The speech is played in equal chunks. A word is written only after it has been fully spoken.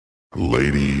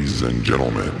Ladies and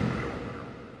gentlemen,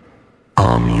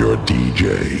 I'm your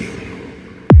DJ.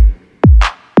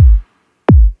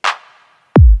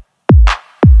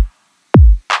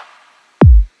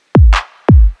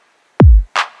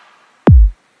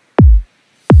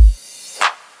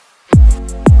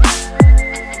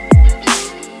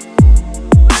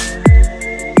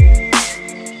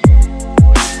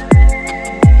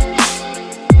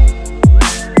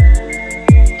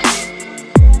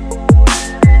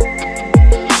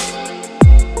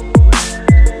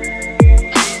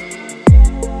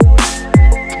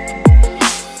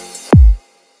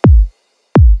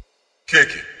 Kick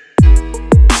it.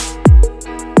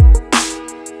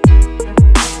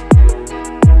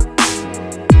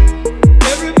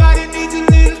 Everybody needs a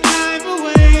little time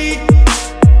away.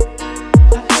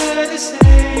 I heard it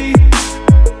say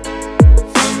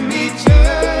from each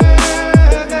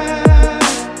other.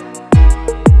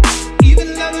 Even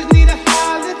lovers need a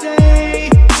holiday.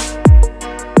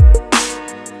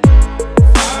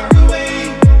 Far away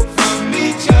from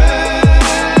each other.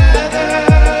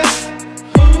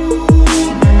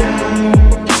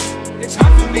 It's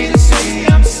hard for me to say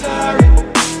I'm sorry.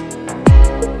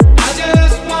 I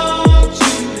just want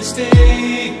you to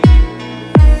stay.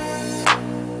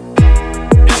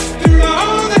 After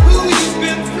all that who you've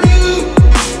been through,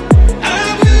 I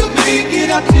will make it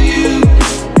up to you.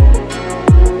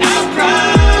 I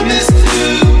promise to.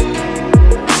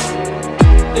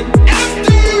 And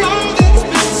after all that's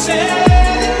been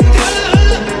said and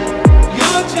done,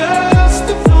 you're just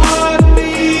a part of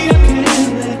me I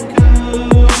can't let go.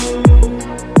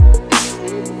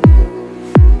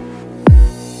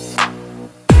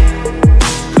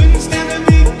 Couldn't stand to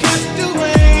be kept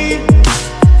away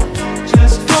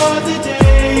just for the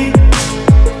day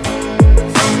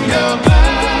from your body.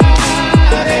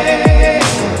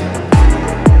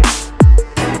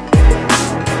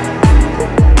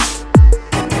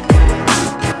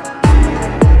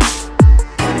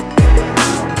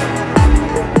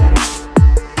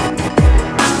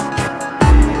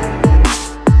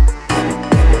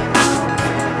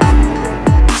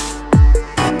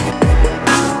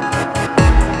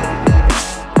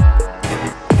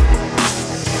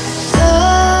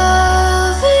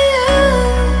 Love you,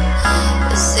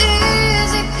 it's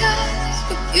easy 'cause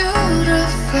you're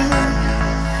beautiful.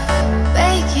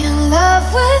 Making love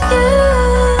with you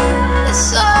is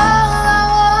all I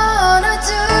wanna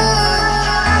do.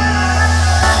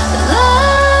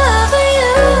 Loving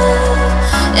you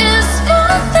is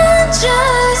more than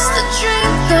just a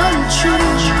dream come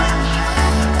true.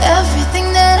 Everything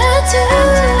that I do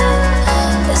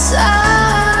is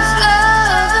out of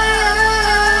love for you.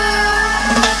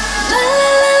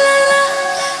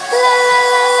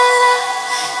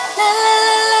 La la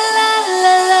la la la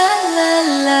la la la la la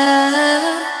la la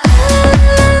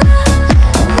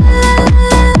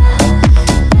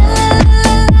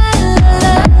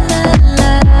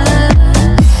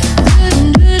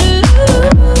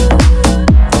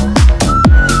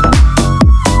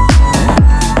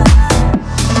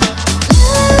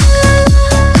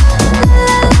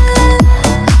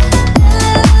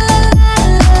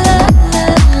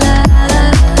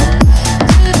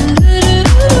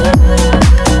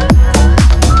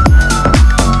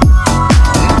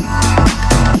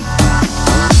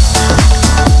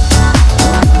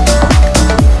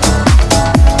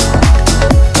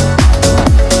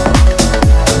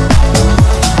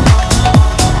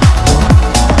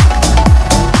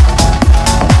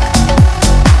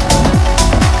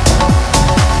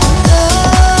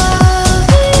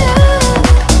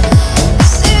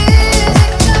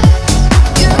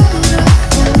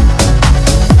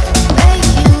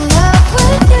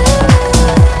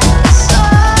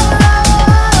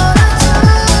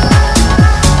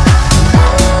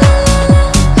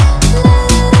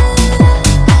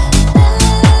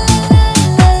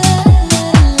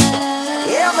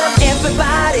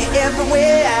Everybody,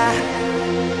 everywhere.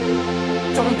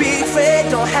 Don't be afraid,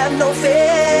 don't have no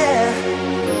fear.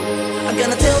 I'm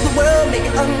gonna tell the world, make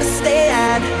it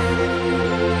understand.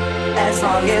 As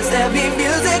long as there be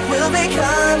music, we'll be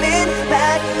coming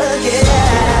back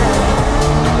again.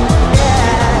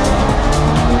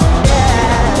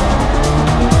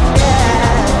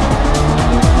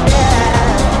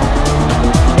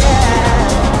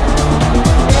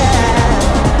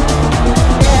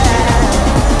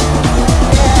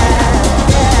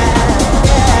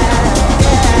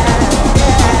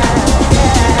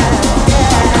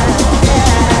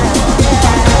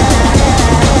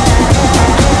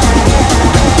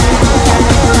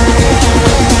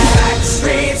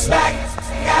 Streets back.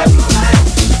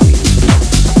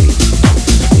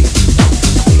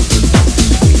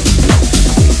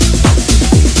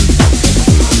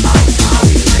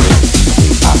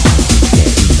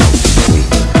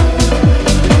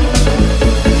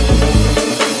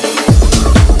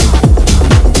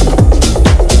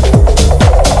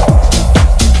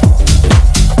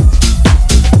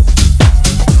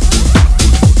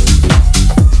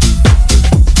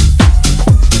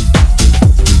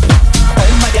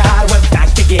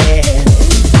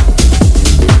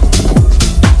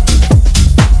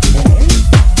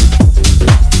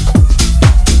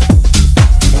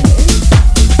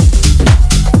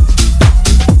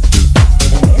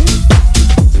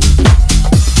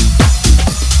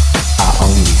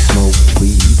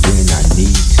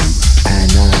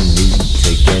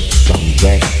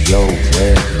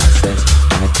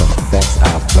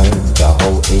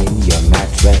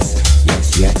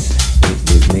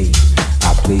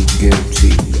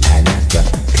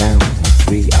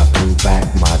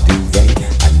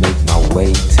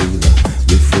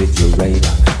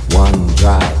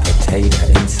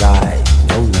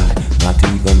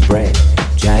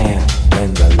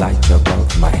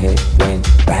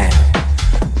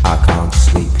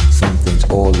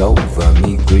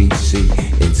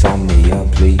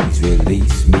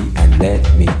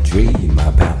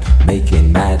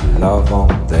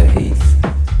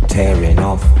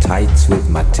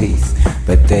 teeth,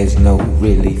 but there's no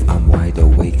relief. I'm wide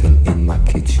awake and in my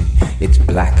kitchen. It's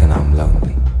black and I'm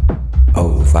lonely.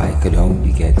 Oh, if I could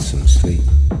only get some sleep.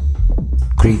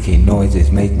 Creaking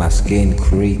noises make my skin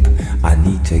creep. I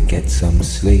need to get some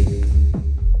sleep.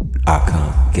 I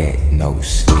can't get no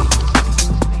sleep.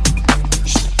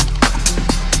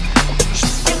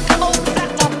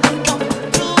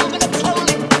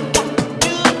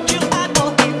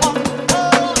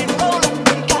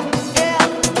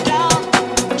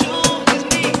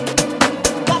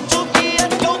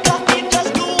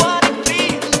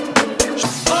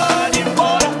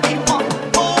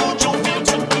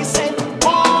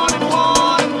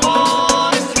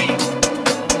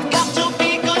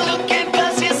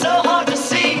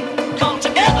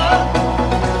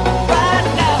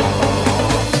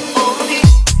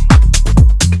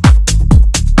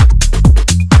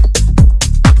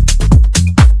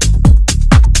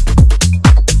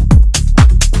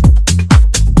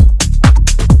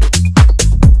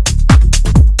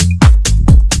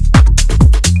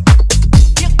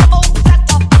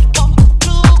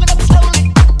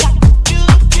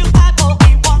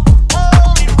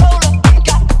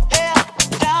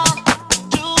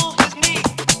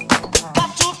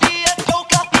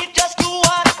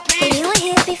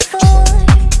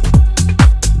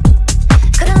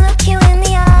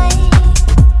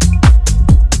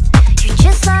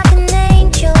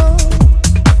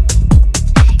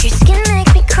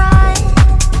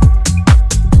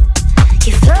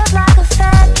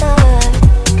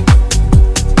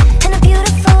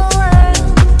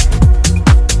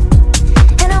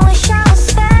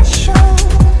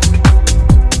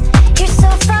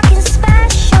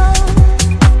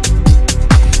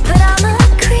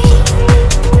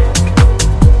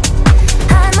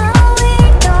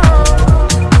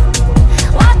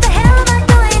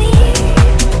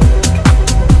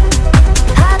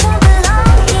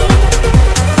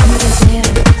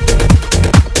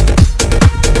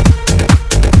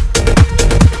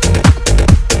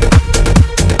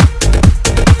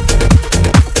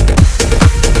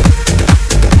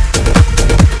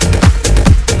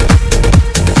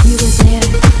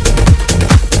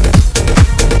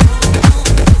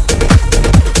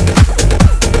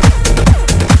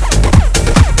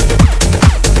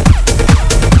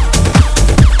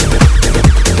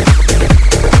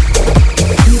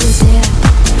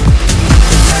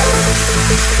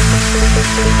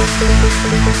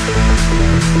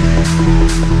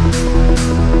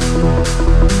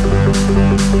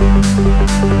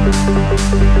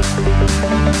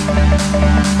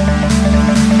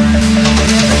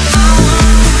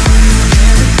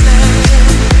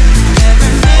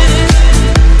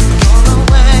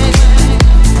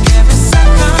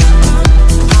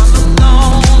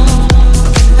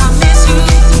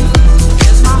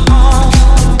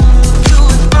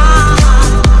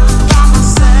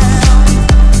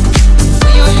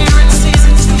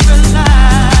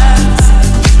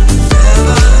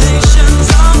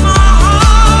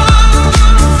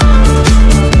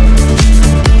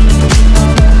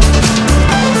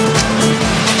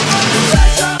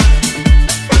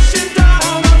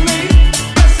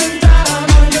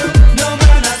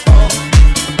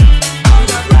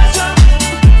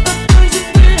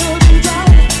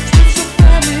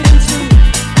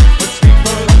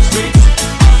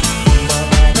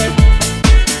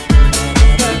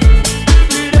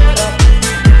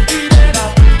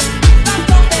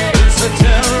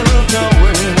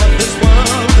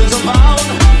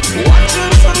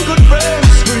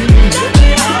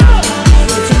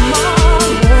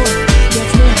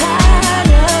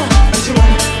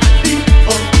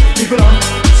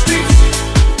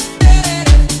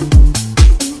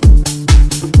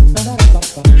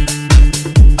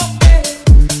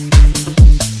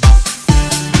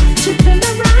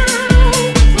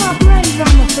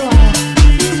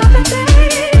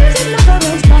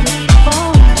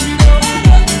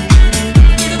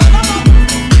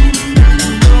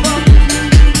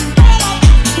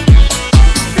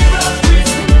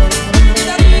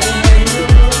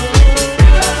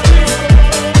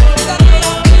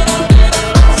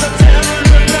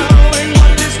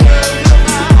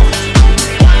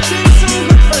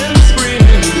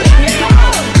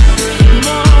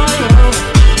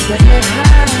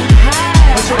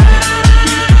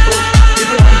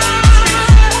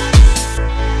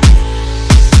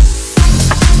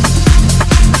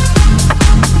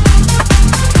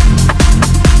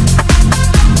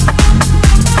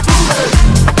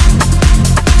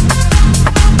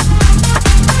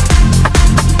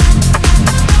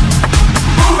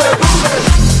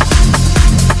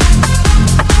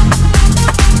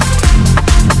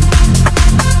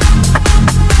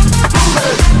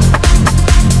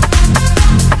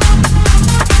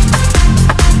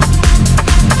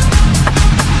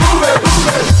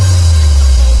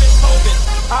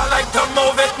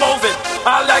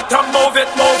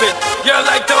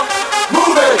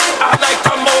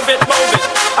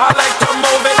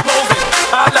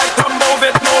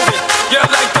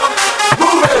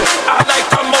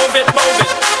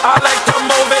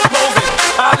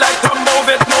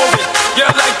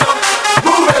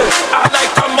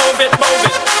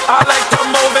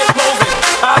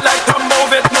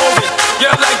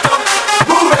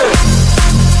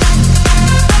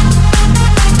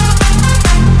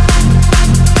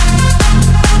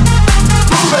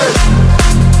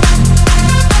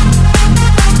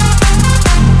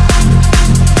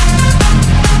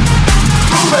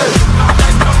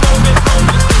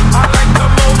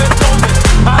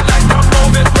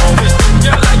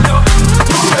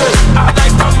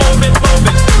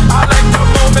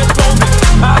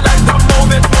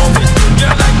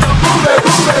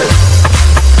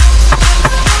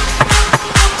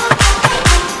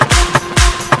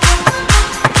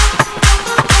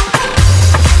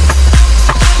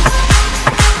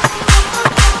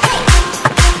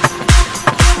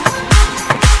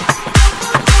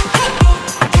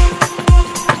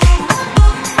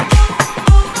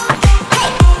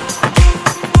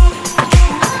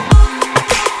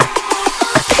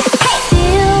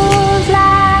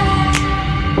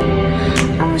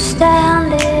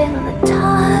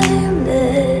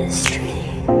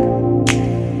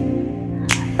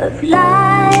 of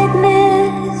light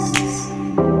mists,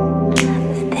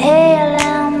 of pale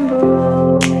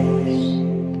ambrose.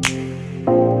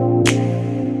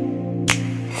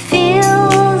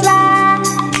 Feels like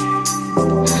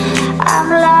I'm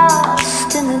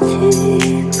lost in the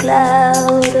deep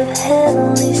cloud of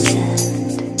heavenly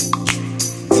scent.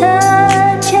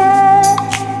 Touching,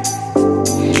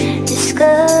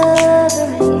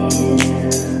 discovering you.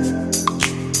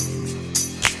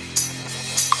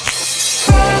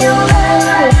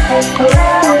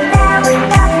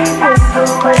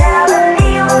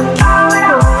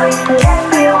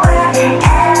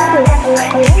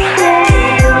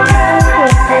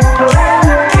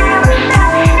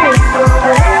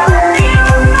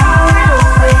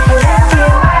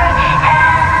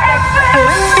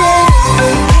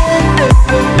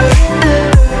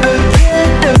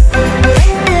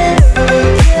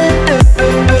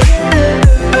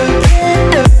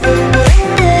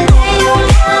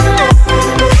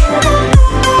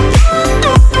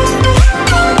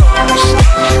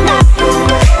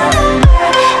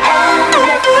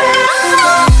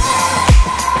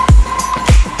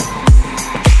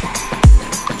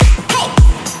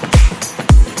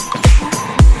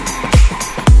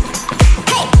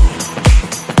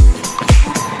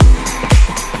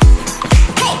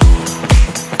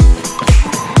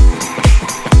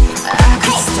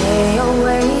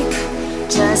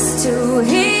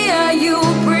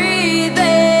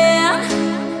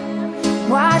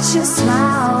 You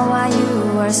smile while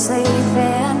you are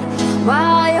sleeping,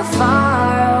 while you're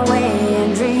far away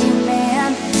and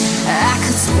dreaming. I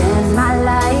could spend my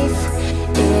life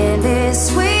in this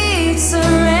sweet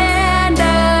surrender.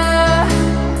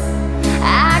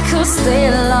 I could stay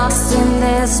lost in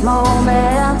this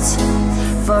moment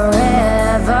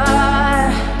forever,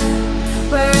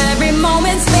 where every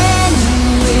moment spent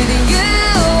with you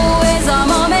is a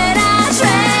moment I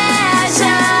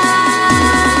treasure.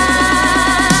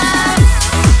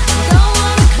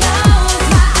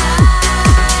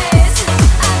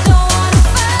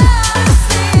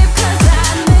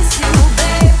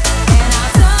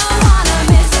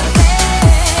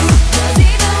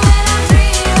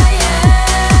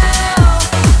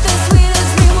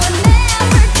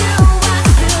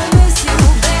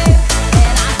 Baby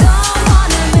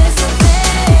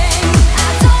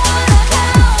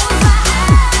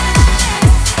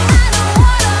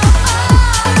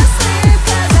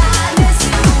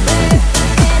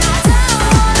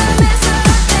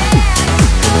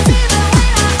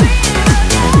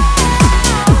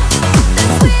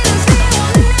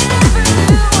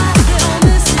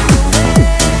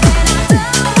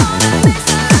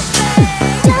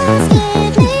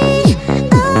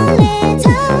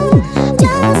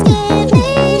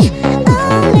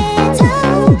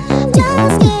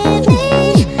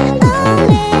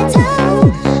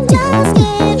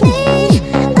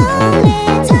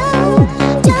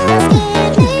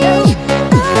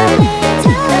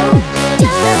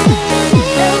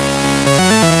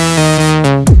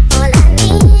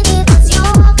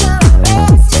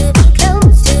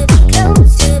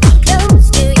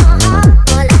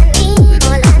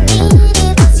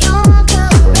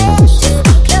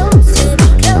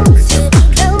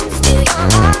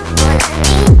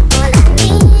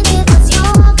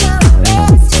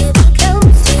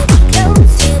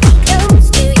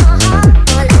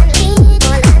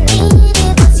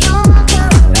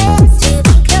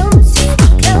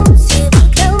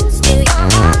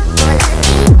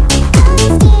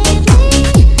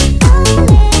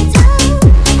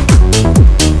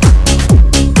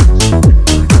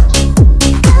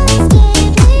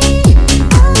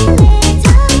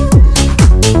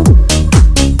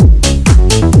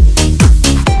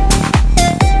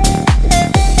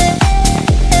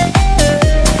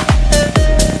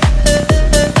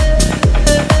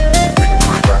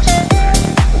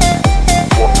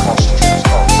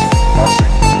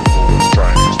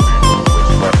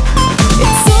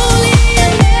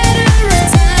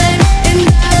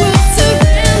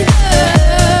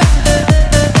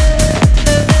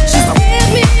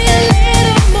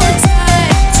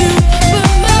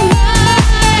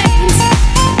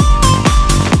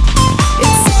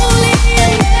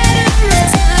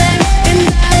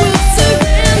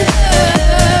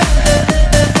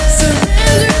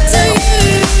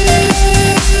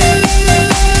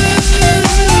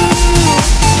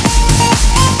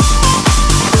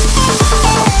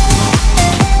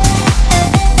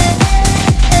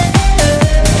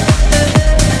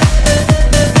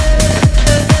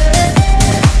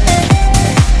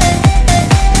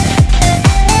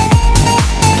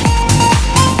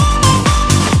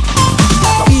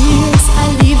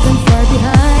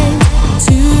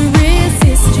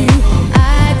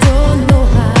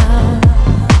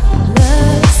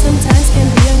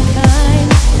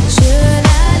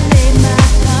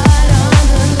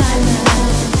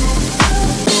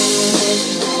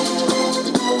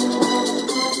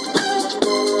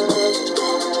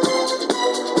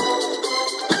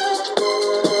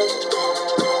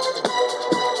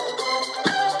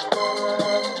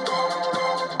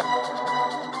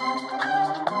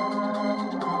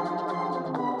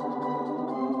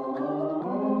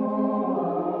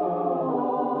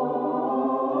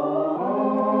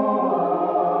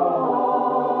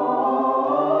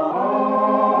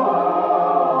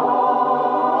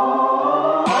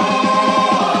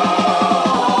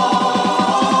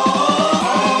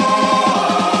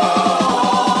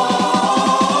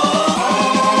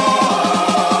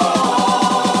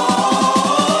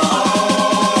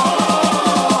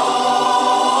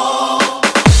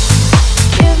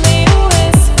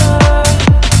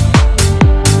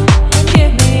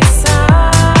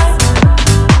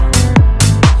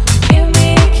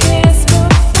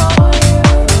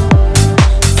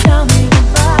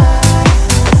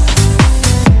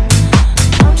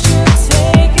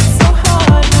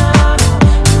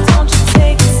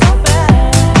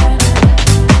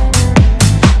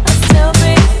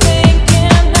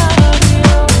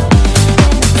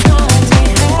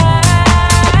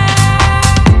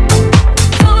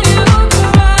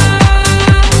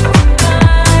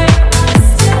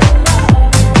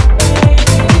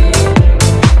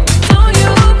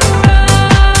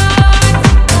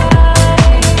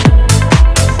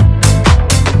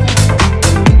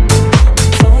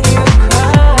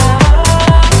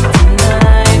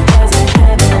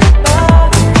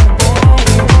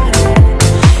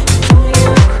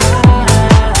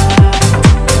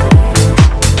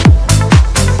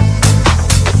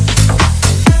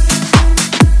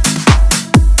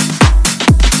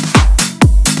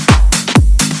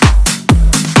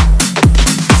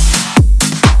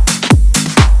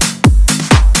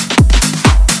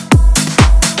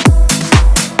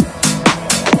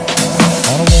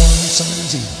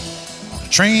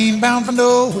train bound for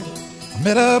nowhere, I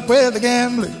met up with a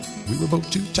gambler. We were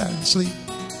both too tired to sleep,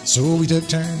 so we took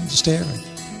turns staring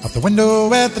out the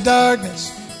window at the darkness.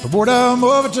 For boredom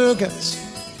overtook us,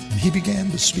 and he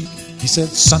began to speak. He said,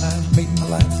 son, I made my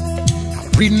life out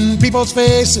of reading people's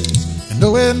faces and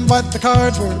knowing what the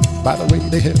cards were by the way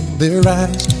they held their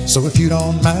eyes. So if you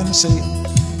don't mind saying,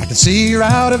 I can see you're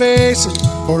out of aces.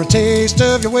 For a taste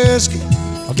of your whiskey,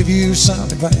 I'll give you some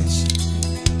advice.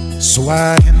 So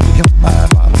I handed him my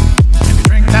bottle, and he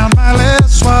drank down my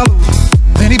last swallow.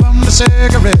 Then he bummed a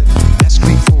cigarette and asked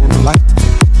me for a light.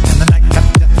 And the night got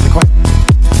deathly quiet.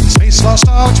 His face lost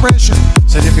all expression.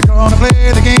 Said, if you're gonna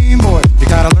play the game, boy, you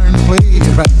gotta learn to play it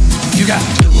right. You got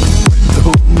to know when to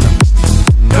hold up,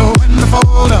 know when to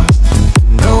fold up,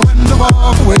 know when to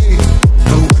walk away,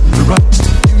 know when to run.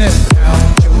 You never count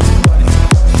your money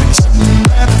when you're sitting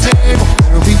at the table.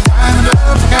 There'll be time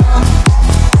enough to count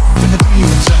when the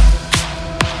dealing's done.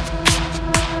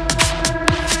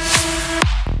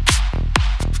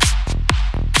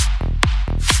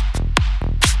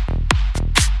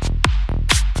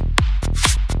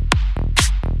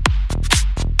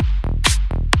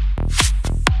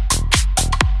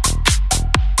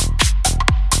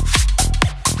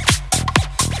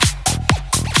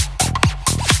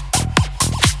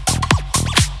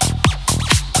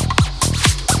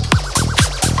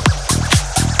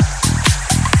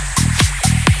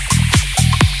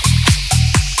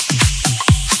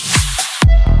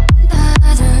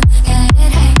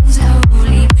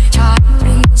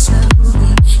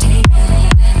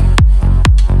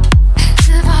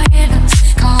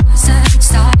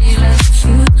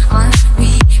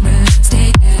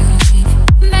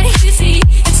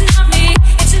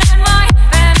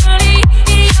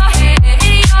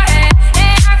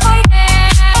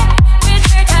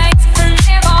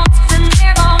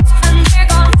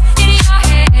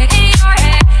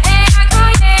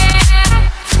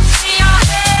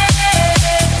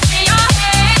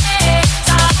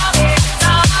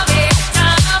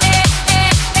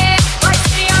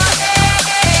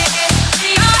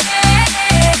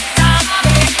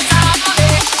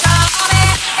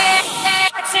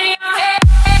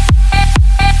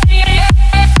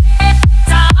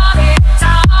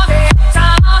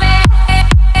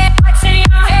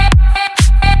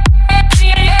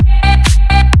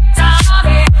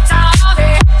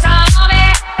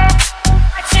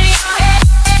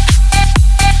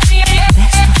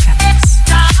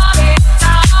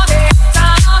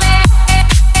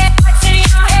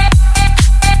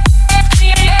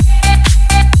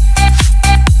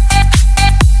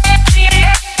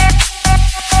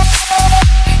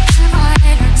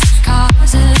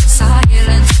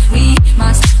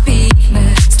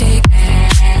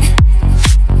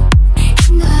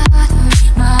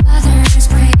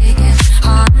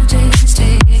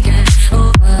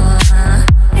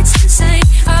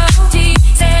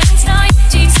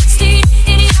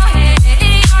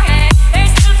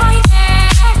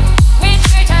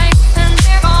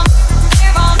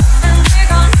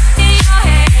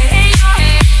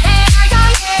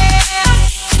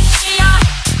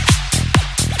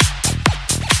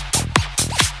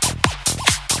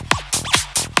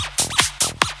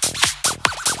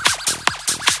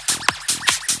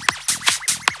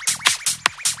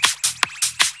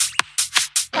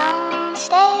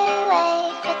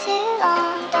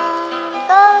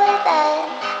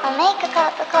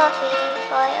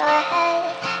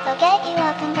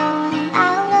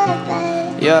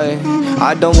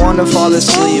 I don't wanna fall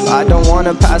asleep, I don't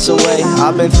wanna pass away.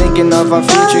 I've been thinking of our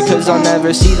future cause I'll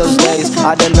never see those days.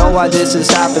 I don't know why this has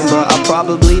happened but I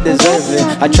probably deserve it.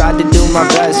 I tried to do my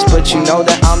best but you know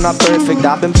that I'm not perfect.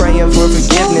 I've been praying for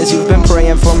forgiveness, you've been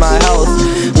praying for my health.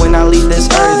 When I leave this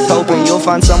earth, hoping you'll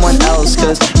find someone else.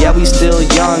 Cause yeah, we still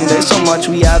young, there's so much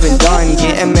we haven't done.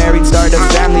 Getting married, start a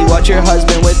family, watch your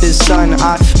husband with his son.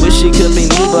 I wish it could be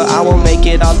me but I won't make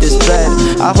it off this bed.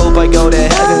 I hope I go to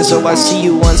heaven so I see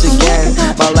you once again.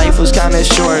 My life was kinda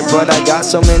short but I got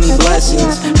so many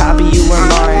blessings. Happy you were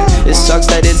mine, it sucks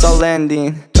that it's all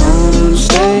ending. Don't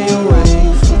stay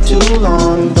awake for too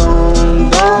long, don't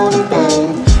go to bed.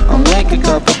 I'll make a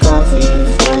cup of coffee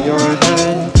for your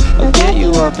head. I'll get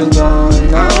you up and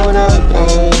going out of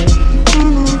bed.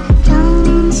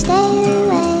 Don't stay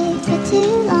awake for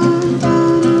too long,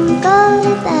 don't go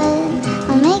to bed.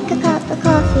 I'll make a cup of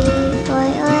coffee for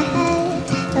your head.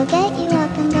 I'll get you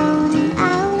up and going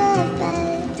out of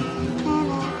bed.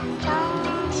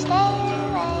 Don't stay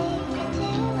awake for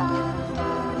too long,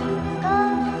 don't go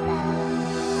to bed.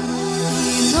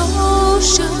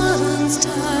 Emotions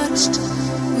touched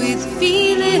with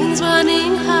feelings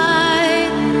running high.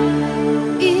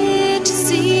 It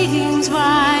seems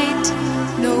right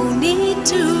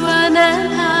run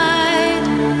and hide.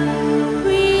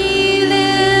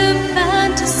 Relive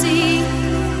fantasy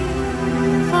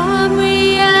from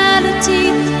reality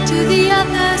to the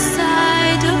other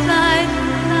side of life.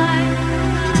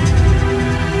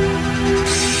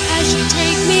 As you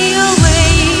take me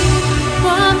away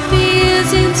from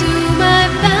fears into my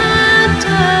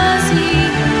fantasy,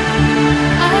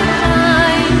 I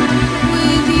find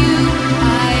with you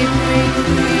I break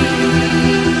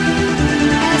free.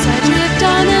 As I drift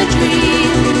on a dream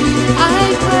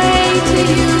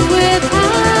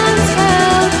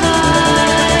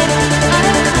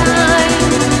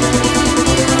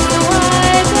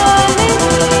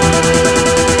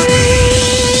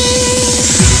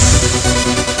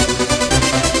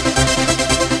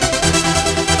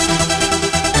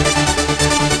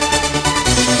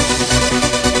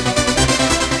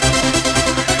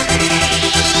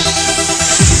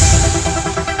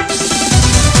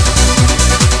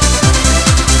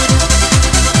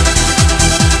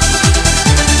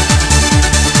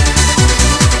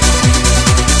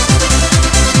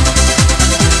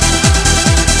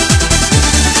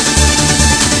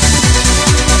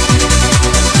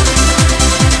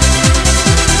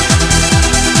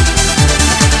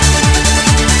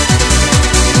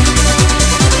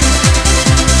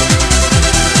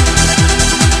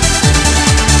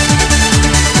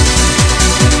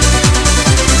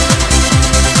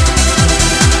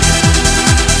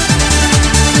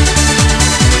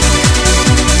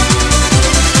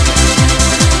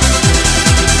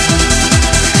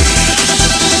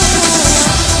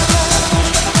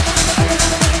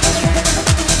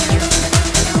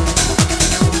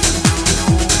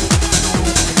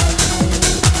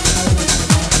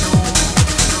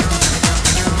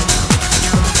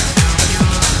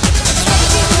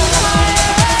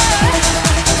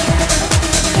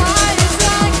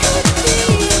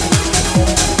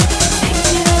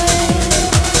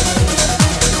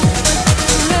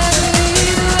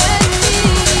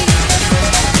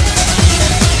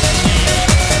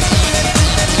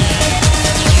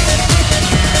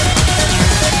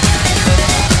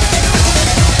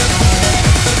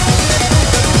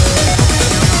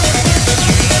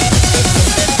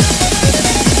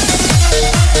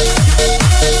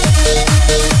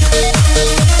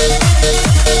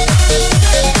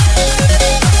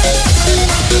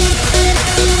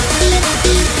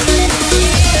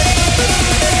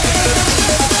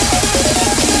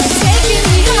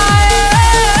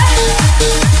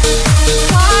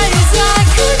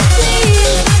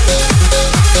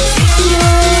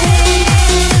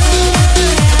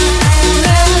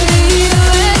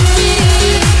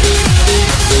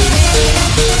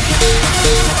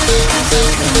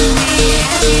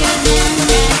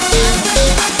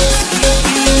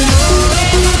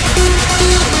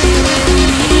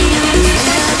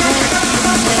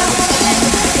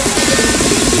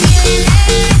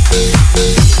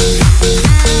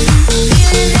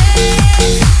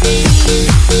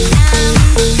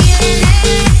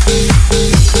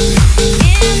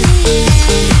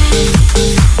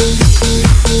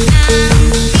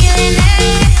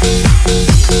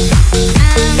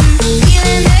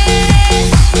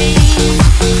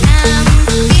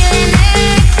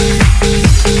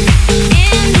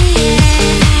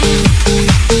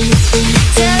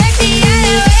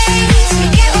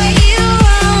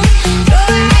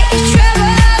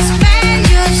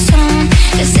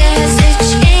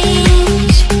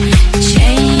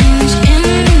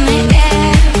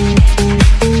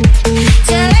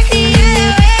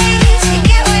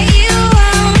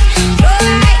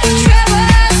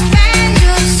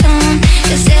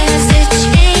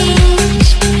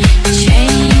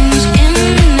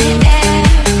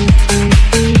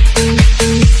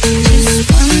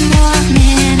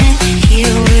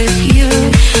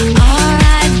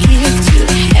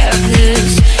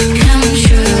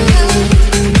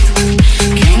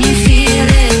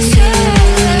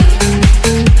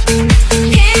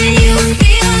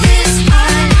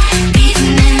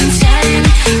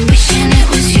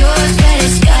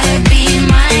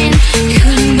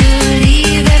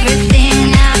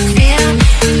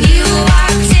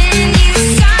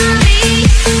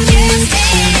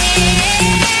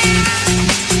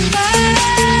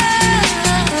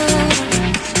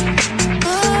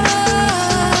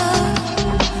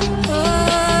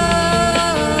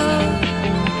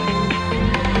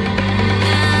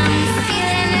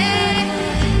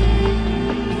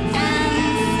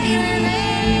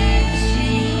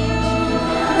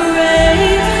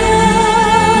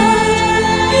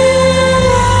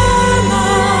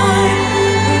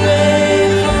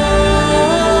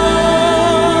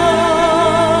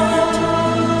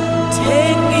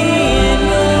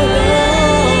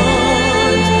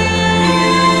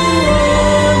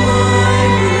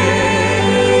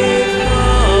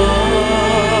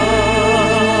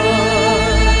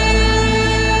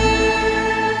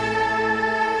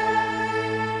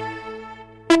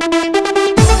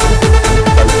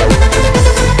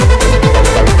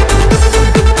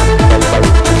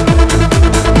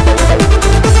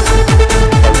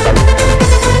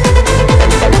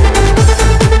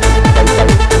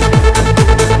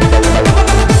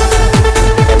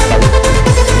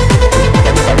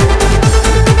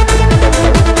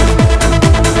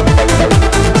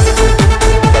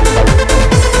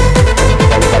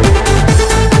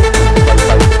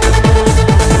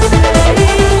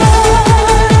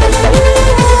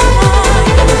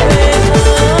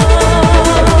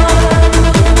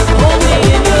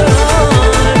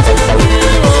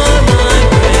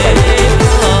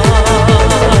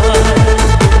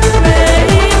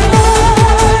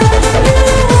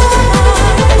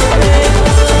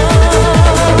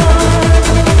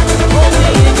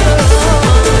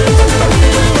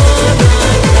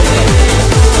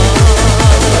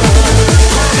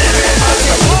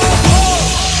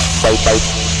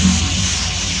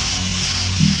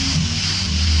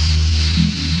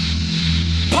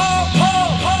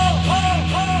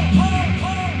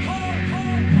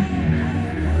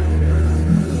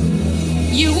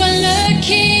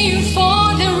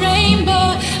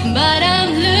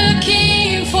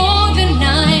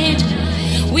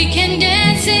can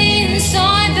dance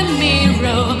inside the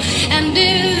mirror and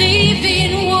believe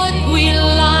in what we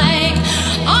like.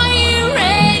 Are you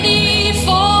ready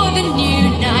for the new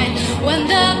night when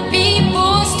the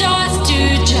people start to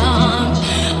jump?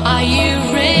 Are you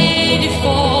ready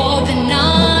for the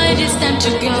night? It's time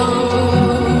to go.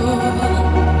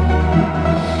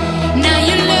 Now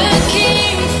you're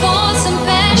looking for some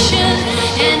passion,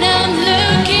 and I'm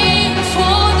looking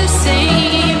for the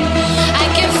same. I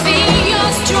can feel your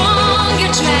strong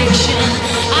attraction.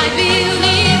 I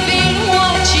believe in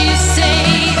what you say.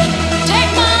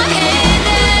 Take my hand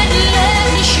and let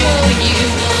me show you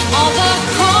all the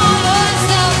colors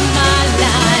of my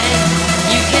life.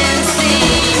 You can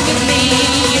sing with me,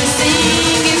 you're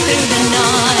singing through the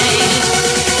night.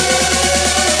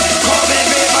 Come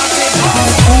everybody,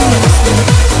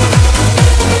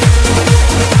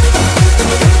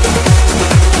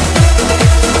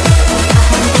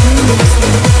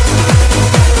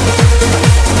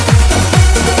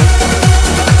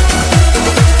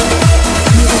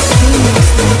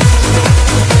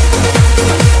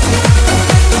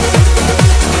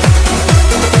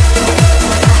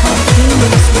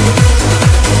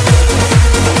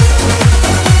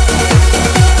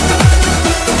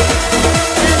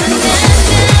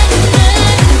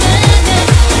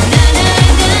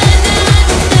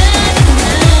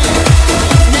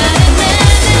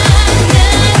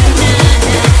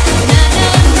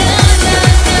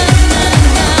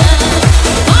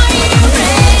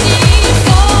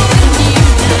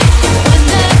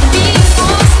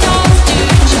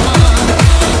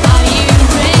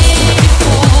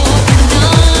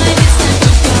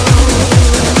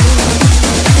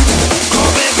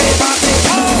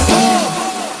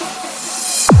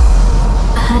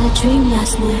 dream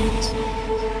last night.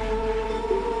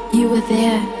 You were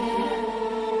there.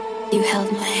 You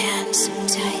held my hand so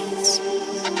tight.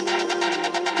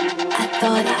 I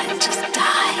thought I'd just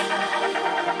die.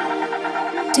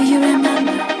 Do you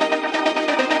remember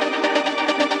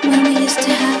when we used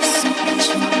to have so much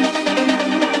fun?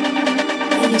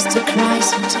 I used to cry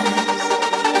sometimes.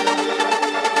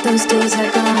 Those days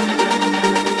are gone.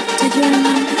 Did you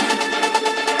remember?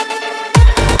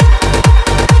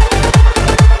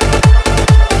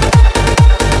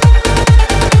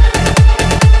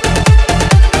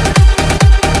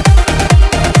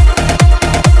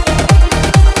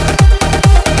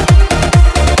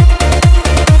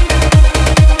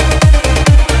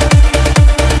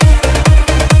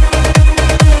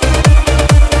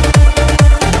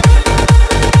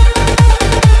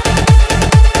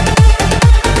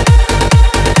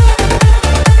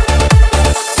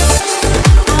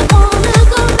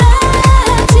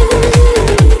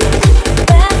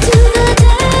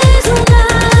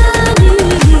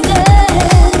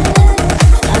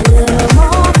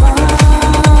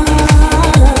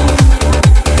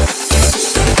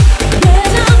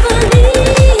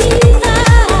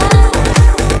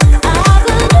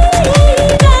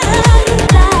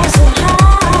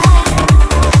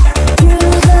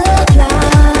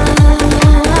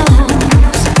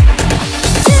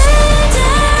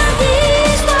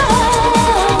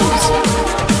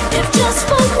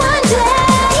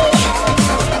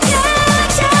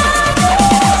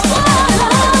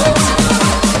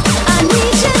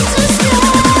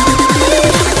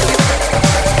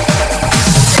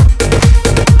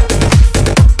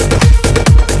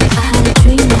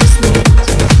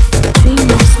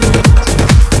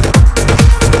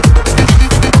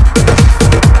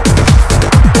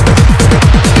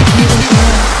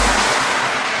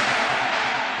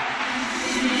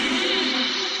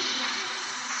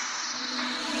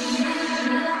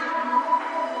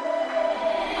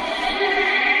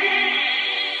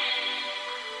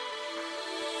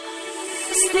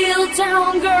 Still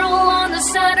town girl on a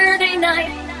Saturday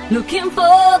night, looking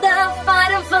for the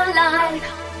fight of a life.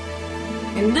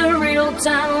 In the real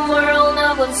time world,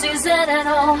 no one sees it at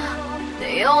all.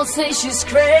 They all say she's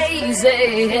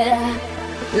crazy.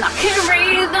 Locking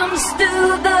rhythms to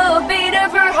the beat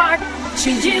of her heart,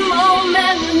 changing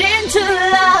moment into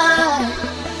life.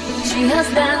 She has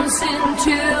danced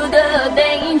into the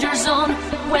danger zone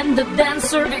when the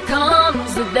dancer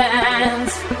becomes the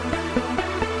dance.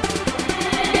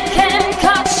 Can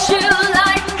cut you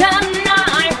like a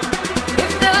knife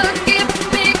if the gift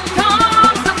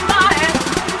becomes a fire.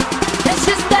 And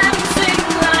she's dancing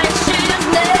like she's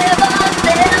never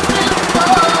danced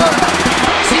before.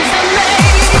 She's a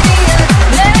maniac,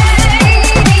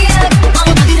 maniac on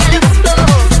the dance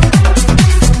floor.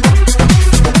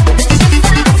 And she's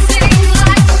dancing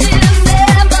like she's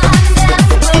never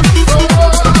danced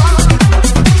before.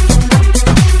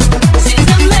 She's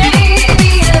a maniac.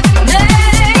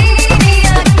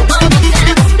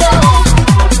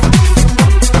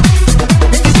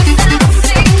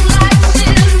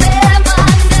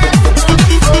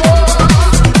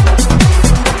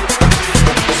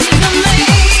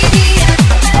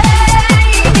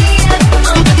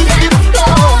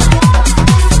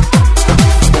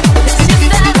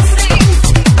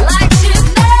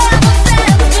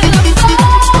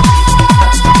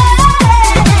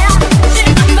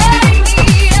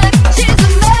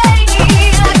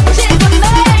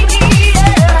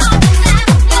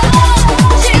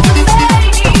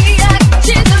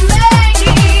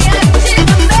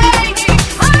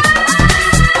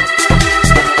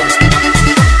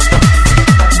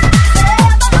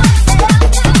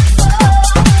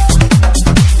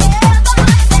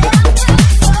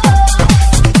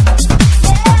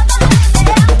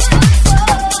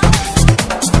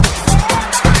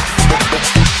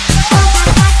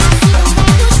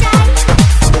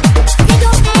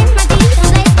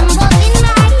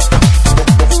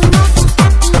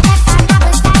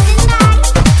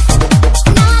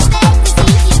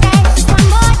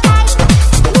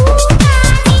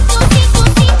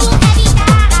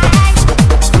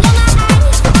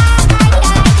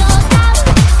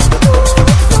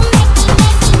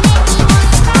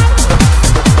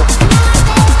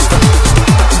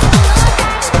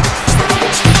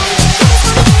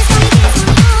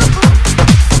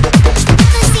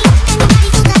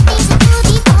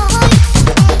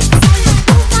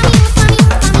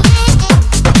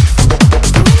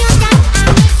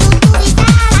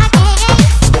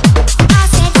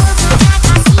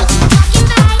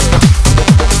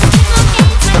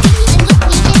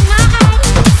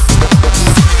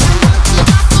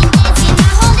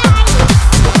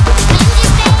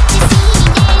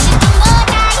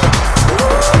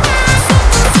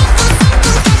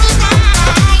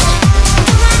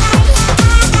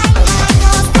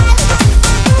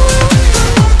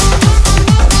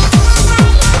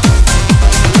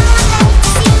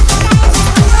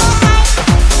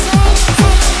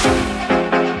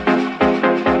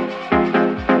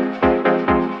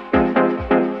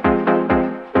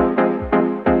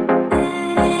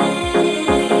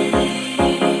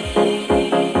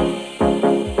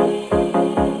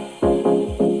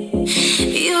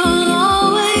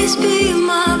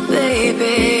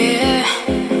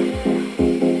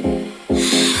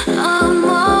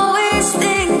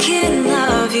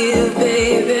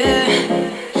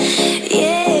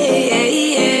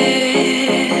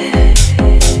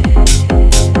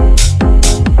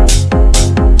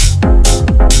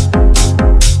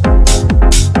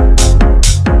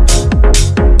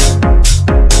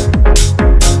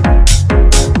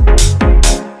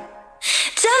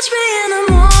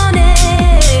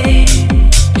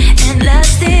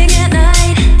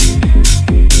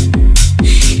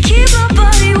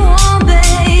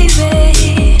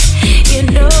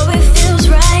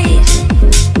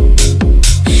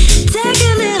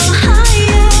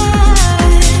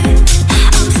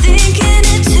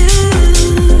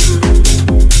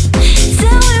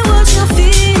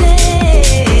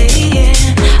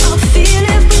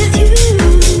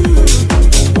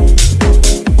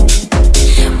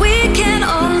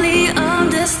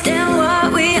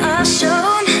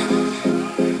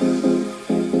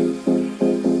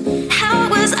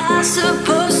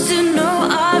 supposed to know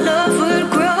our love would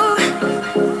grow?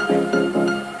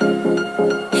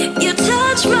 You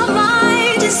touch my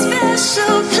mind in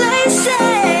special places.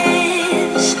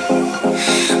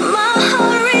 My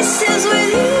heart races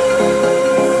with you.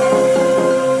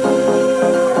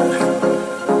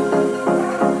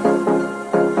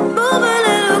 Move a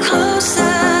little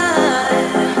closer.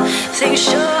 Think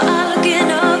sure I'm looking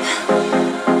up.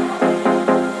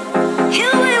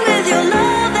 Heal me with your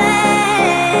loving.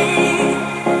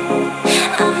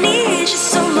 I need you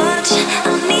so much.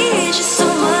 I need you so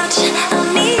much. I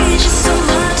need you so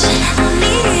much. I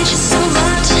need you so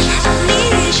much. I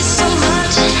need you so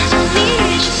much. I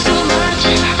need you so much.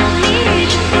 I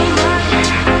need you so much.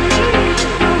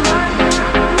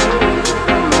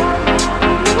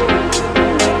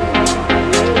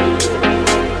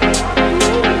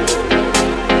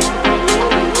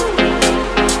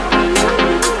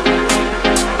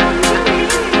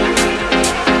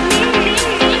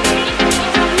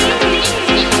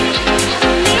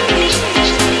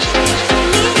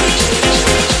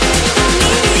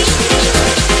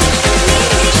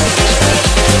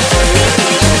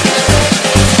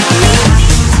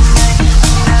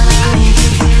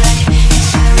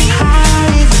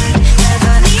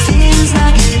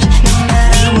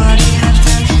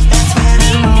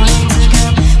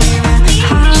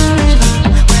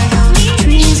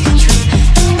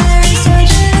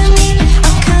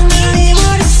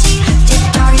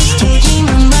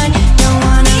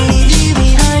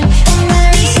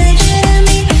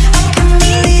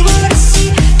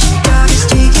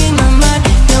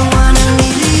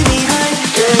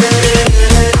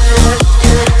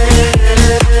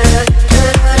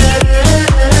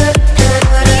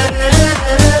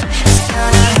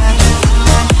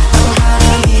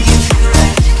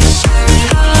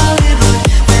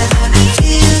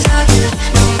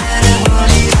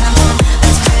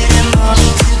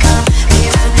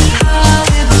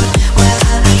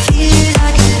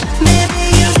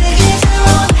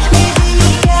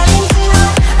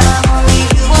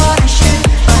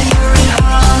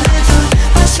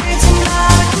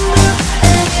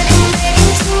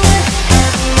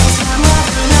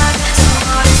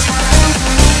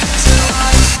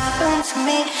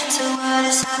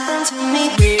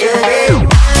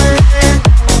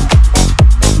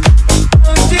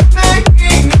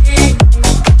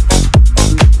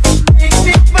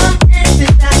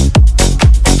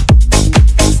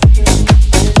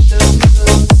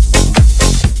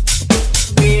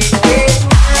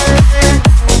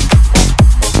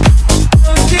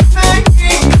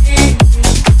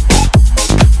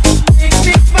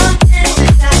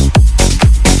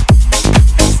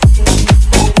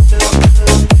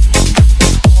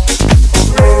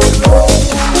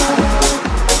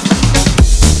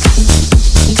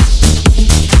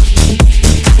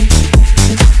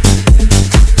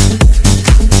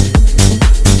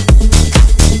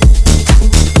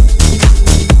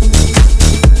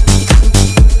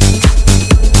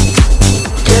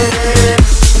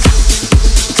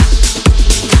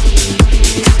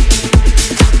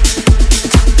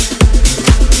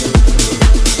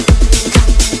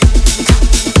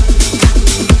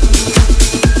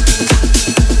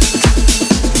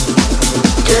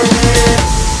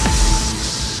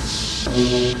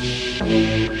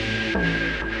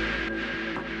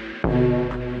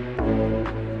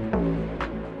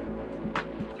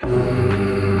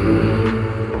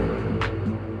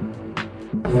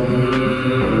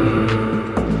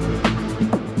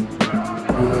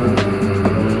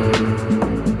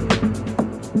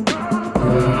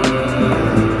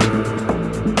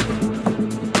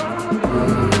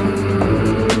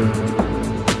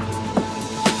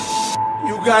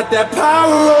 got that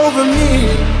power over me.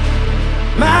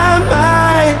 My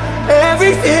mind,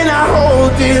 everything I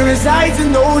hold dear resides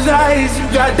in those eyes. You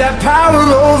got that power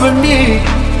over me.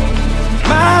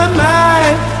 My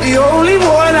mind, the only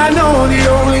one I know, the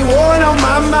only one on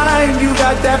my mind. You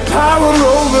got that power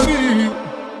over me.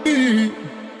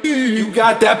 You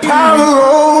got that power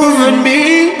over me.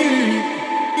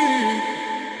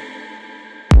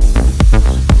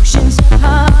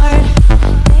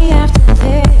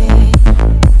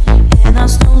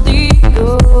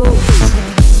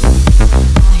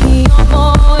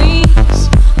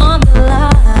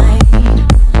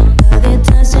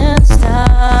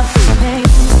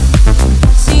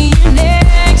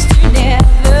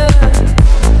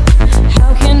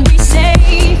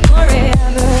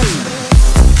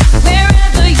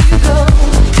 Wherever you go,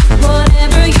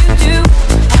 whatever you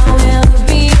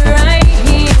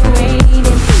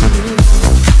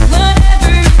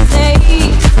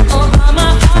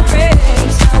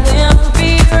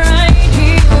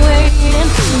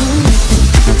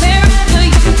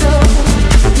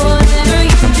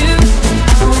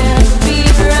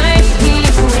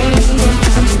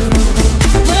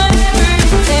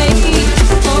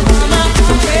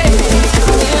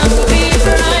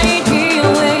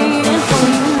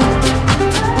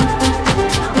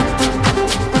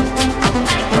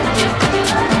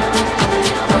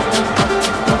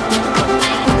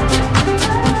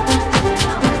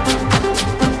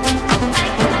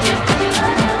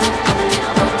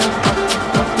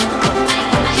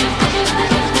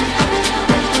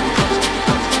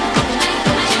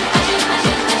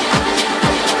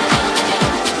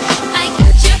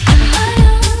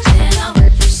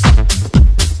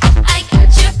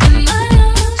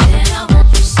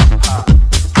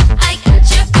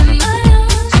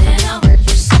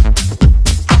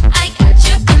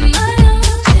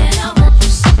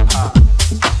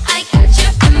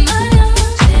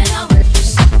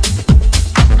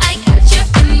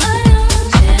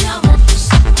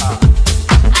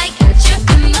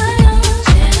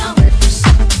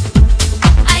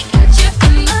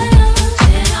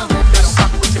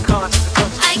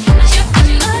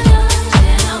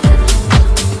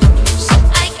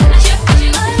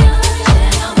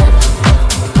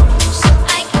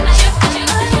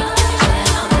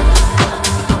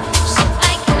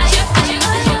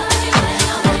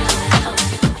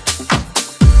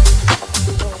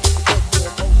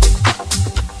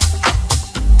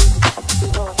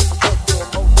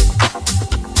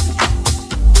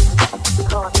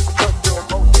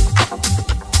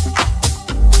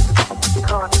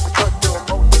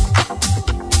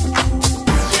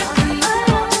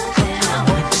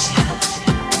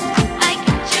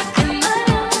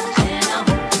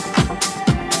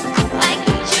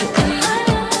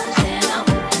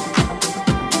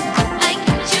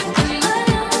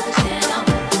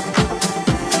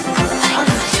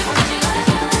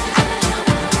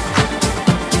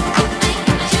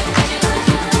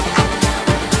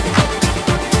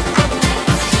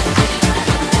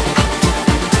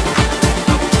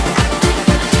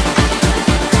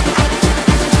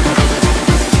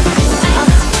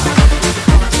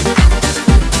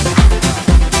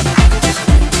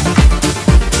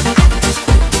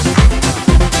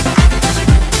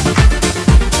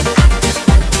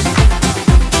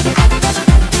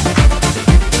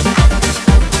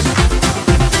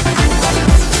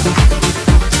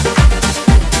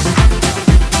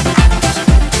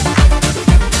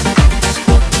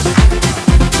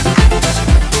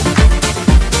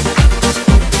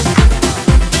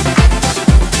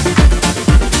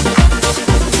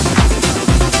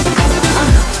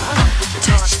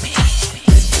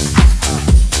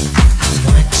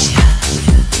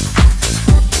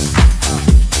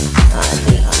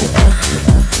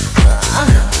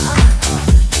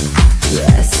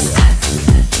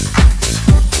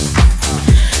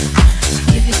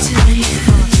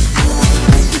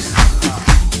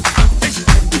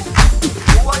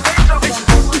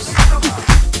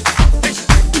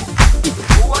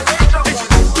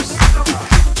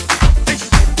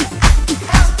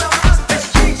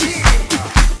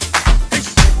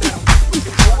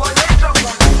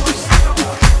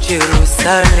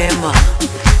Jerusalema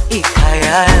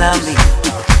ikhaya lami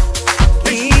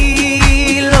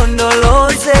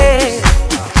ilondoloze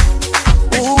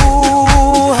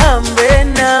uhambe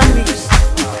nami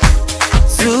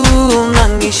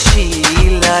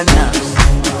zungangishilana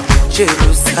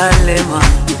Jerusalema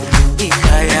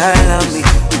ikhaya lami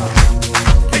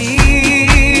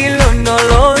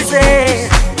ilondoloze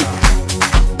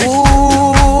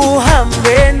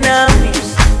uhambe nami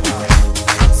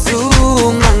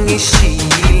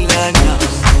zungangishilana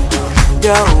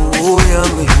dawo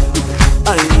yami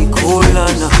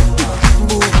ayikholana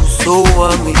buso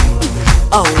wami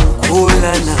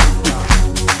awukholana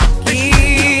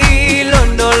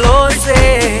ilondoloze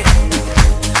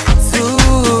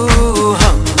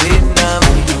zuhambe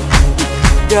nami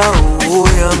dawo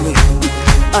yami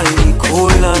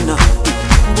ayikholana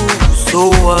buso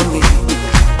wami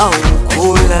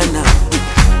awukholana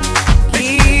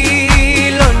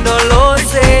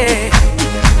ilondoloze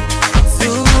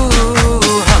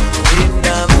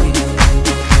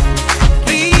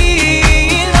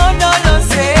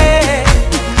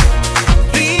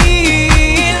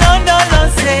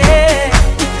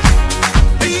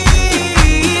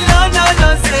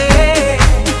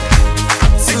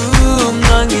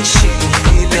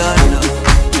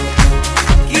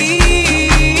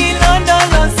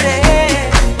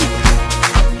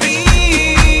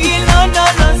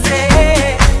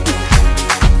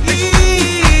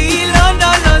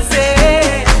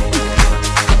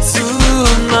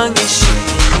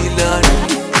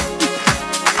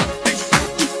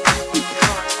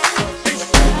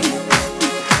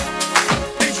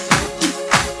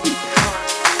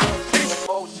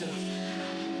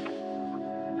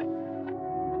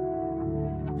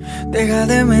Deja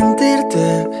de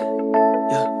mentirte,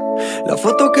 yeah. La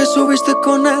foto que subiste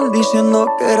con él diciendo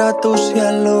que era tu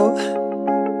cielo.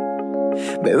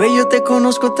 Bebé, yo te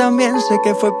conozco también, sé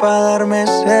que fue para darme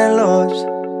celos.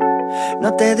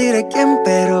 No te diré quién,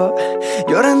 pero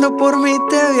llorando por mí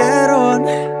te vieron.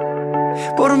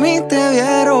 Por mí te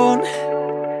vieron.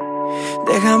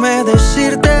 Déjame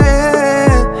decirte,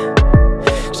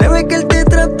 se ve que él te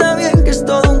trata bien, que es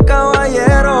todo un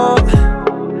caballero.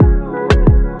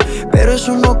 Pero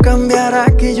eso no cambiará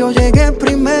que yo llegué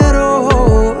primero.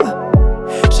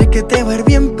 Sé que te va a ir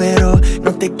bien, pero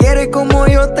no te quiere como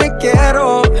yo te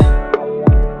quiero.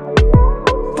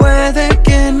 Puede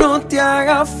que no te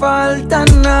haga falta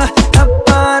nada,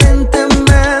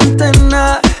 aparentemente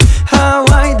nada.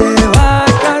 Hawaii de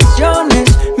vacaciones,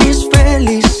 mis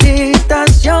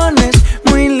felicitaciones.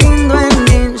 Muy lindo en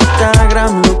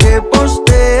Instagram lo que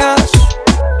posteas,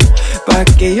 pa'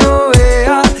 que yo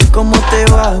vea cómo te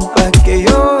va, pa' que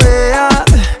yo vea.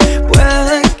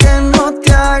 Puede que no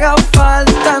te haga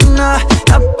falta nada,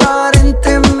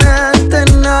 aparentemente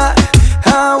nada.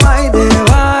 Hawaii de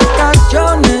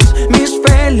vacaciones, mis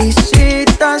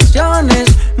felicitaciones.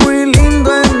 Muy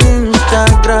lindo en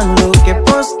Instagram lo que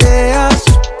posteas,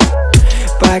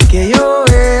 pa' que yo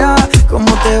vea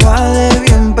cómo te va de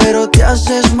bien, pero te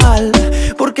haces mal,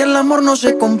 porque el amor no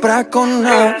se compra con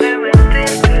nada.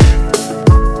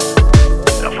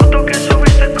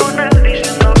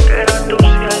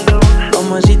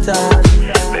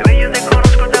 Bebé, yo te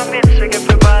conozco también, sé que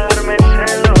fue para darme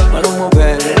celos. No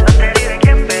te diré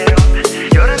quién, pero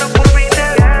llorando por mí te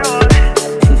vieron.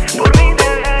 Por mí te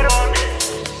vieron.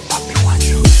 Papi,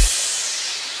 guacho.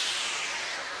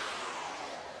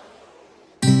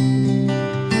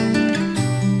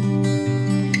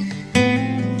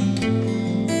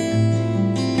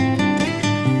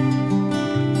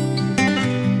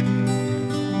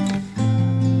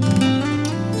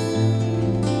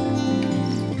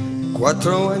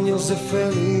 4 años de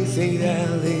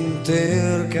felicidad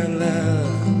intercalada,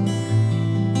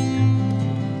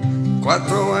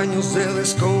 4 años de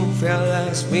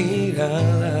desconfiadas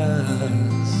miradas,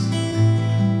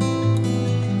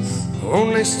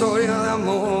 una historia de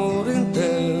amor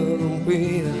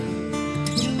interrumpida.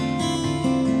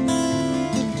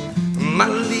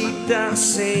 Maldita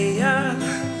sea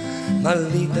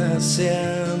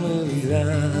mi vida.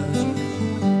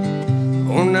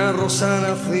 Una rosa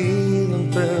nacida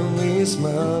entre mis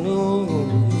manos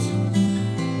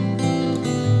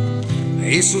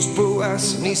y sus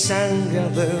púas mi sangre ha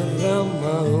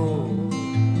derramado.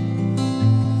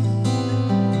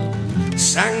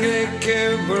 Sangre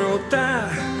que brota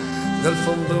del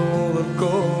fondo del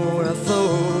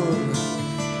corazón.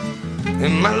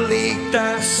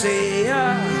 Maldita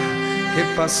sea, ¿qué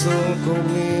pasó con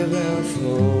mi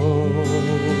razón?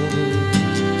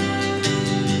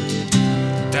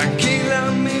 Tranquila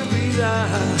mi vida,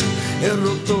 he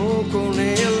roto con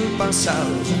el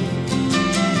pasado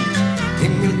y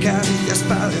 1000 caricias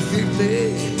para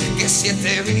decirte que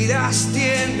 7 vidas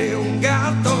tiene un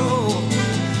gato,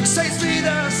 6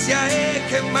 vidas ya he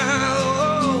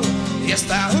quemado y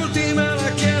esta última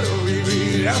la quiero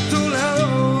vivir a tu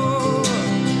lado.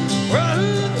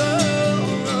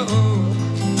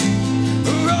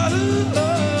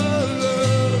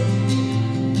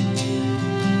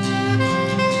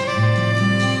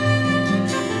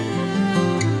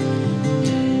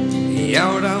 Y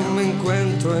ahora me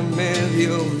encuentro en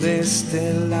medio de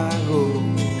este lago,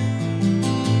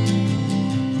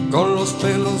 con los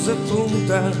pelos de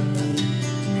punta,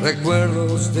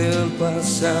 recuerdos del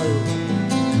pasado,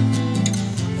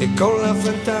 y con la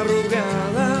frente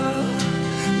arrugada,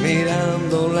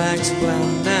 mirando la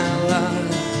explanada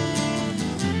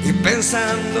y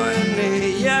pensando en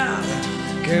ella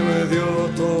que me dio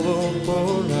todo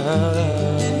por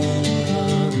nada.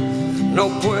 No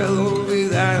puedo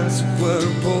olvidar su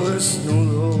cuerpo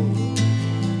desnudo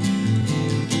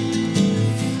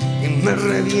y me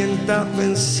revienta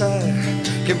pensar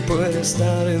que puede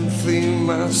estar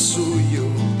encima suyo.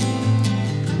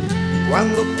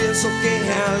 Cuando pienso que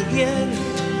alguien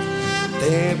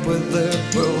te puede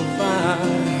probar,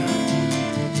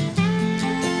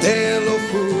 te lo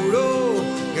juro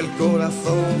que el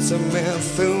corazón se me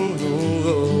hace un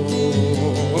nudo.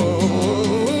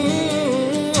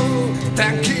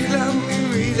 Tranquila mi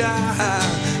vida,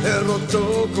 he roto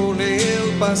con el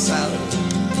pasado.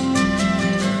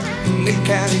 Ni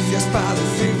caricias para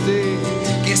decirte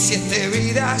que 7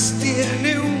 vidas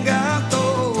tiene un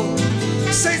gato,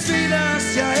 6 vidas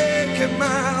ya he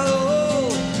quemado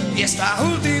y esta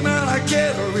última la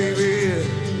quiero vivir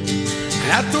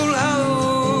a tu lado.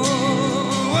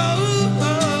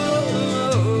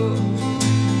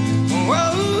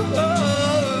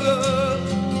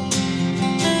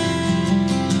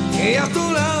 Y a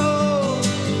tu lado.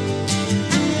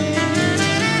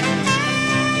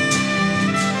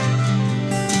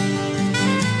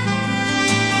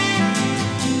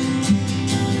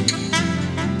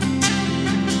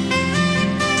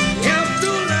 Y a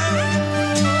tu lado.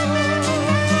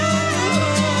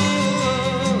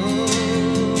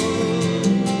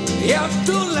 Y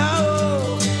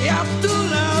a tu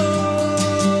lado.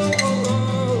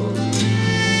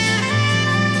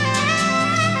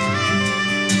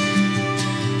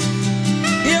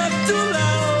 Y a tu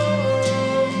lado.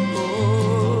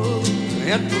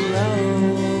 A tu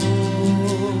lado.